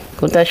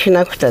 Good as she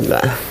knocked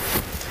that.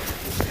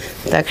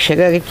 Tak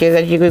sugar, you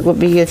could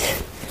be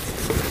it.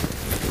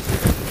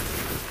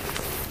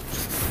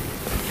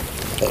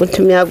 Good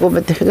to me, I go,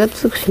 but I got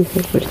suction.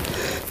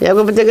 I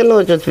go, but I can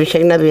know that we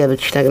shall not be able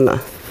to stagna.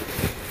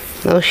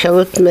 Now,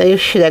 shout me,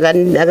 should I got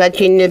in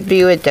the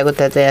view at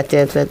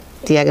the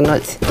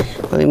diagonals.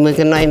 We make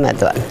a name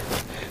at one.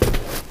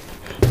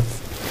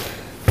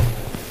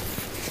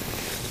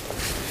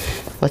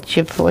 What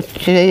you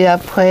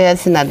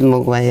prayers in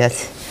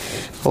Admogwayas?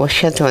 Or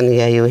shut on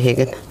you,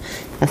 Higgin.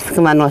 Ask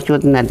man what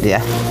you'd not,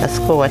 dear.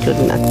 Ask what you'd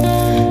not.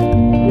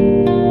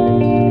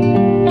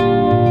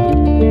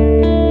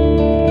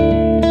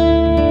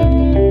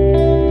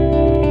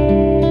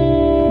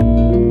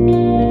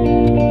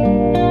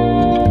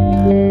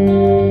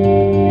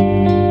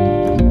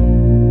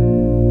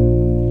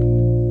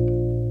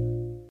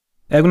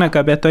 Eguna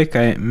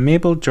gabetoika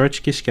Mabel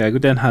George Kishka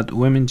Eguden had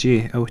women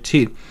G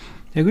OT.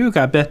 Egu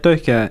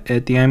gabetoika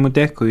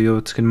diamudeku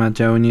yotskin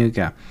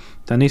majauniga.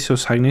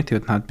 Danisos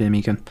hagnitiot had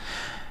bemigan.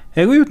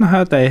 Egu na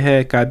had I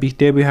he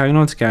gabitebu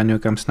hagnotska no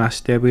gam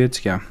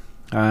snastebuitska.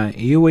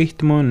 EU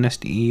waitemon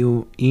nest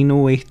EU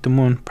ino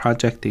waitemon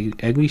project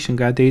eglishin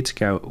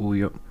gadetska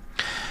uyo.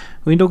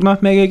 We do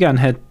not make again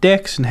had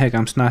decks and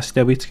hegams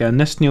nastebitska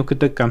nest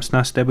nyoka gams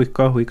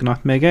nastebika we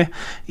cannot make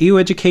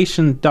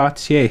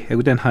eueducation.ca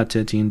eguden had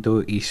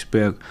jindo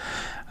Eastberg.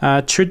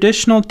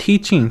 Traditional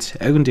teachings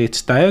egundate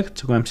style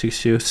to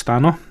gamsixu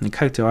stano and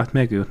kaktirat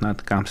megu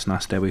not gams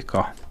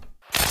nastebika.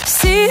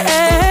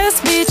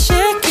 CSB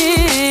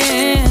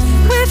Check-In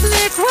with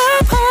Nick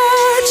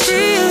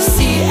Wapachee.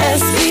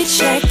 CSB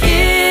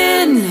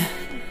Check-In.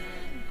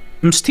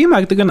 Msti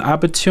magdagan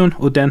abatun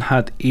uden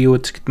had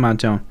eutkt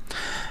majan.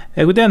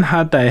 Eguden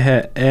had I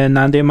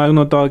nande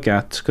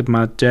magnodogat could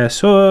maja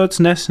swords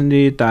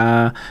nesni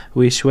da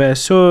we swear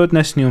sword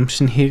nesnium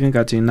sin higen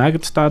gati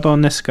nagit stad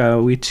on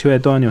neska we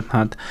tuedonium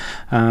had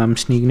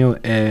snigno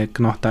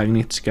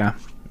gnotagnitska.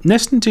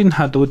 Nestin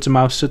had ud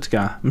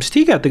mausutga.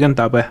 Mstiga digan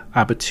dabe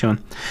abatun.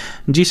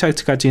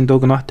 Gisagtka jin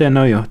dognote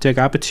noyo deg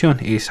abatun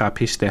is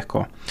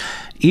apisteko.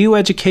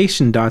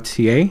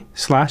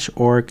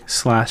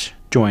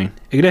 eueducation.ca/org/join.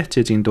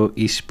 Igretti jindo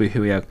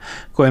isbuhuiag.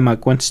 Goema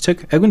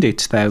gwenstig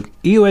egundate style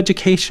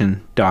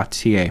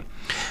eueducation.ca.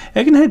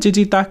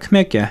 Egunhedji dak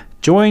mega.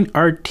 Join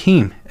our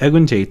team.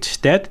 Egundate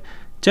stead.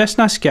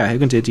 Jesnaska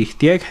egundji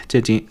dieg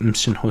jeji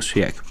msin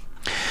hoswiag.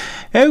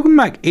 Egun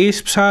mag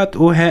ispsat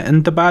uhe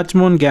in the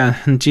badmon gan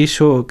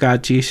jiso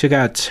gaji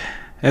sigat.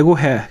 Egu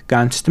he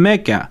ganst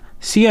mega.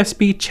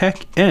 CSB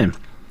Check-In.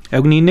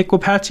 Eguni Nick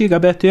Wapachee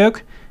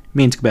gabetiog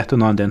means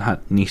beton on den hat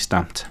ni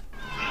stamt.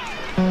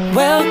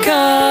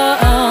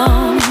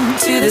 Welcome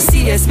to the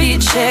CSB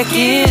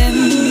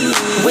Check-In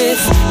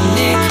with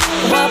Nick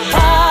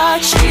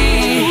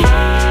Wapachee.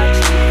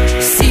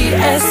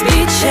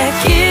 CSB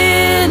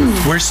Check-In,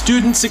 where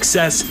student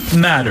success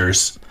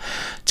matters.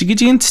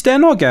 Tigijin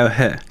stenoga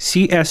he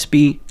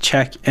CSB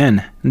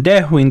Check-In.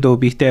 De window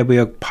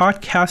bitebiog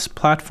podcast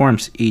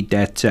platforms I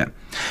detse.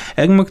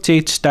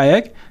 Egmuktate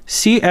stayeg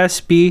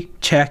CSB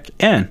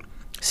Check-In.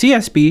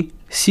 CSB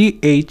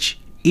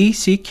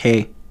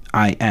CHECKIN.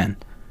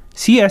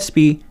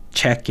 CSB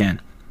Check-In.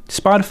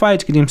 Spotify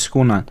Tgidim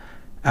Skunan.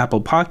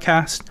 Apple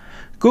Podcast.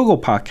 Google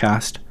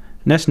Podcast.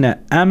 Nesnet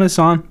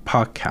Amazon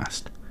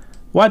Podcast.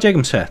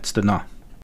 Wajegum sets the na.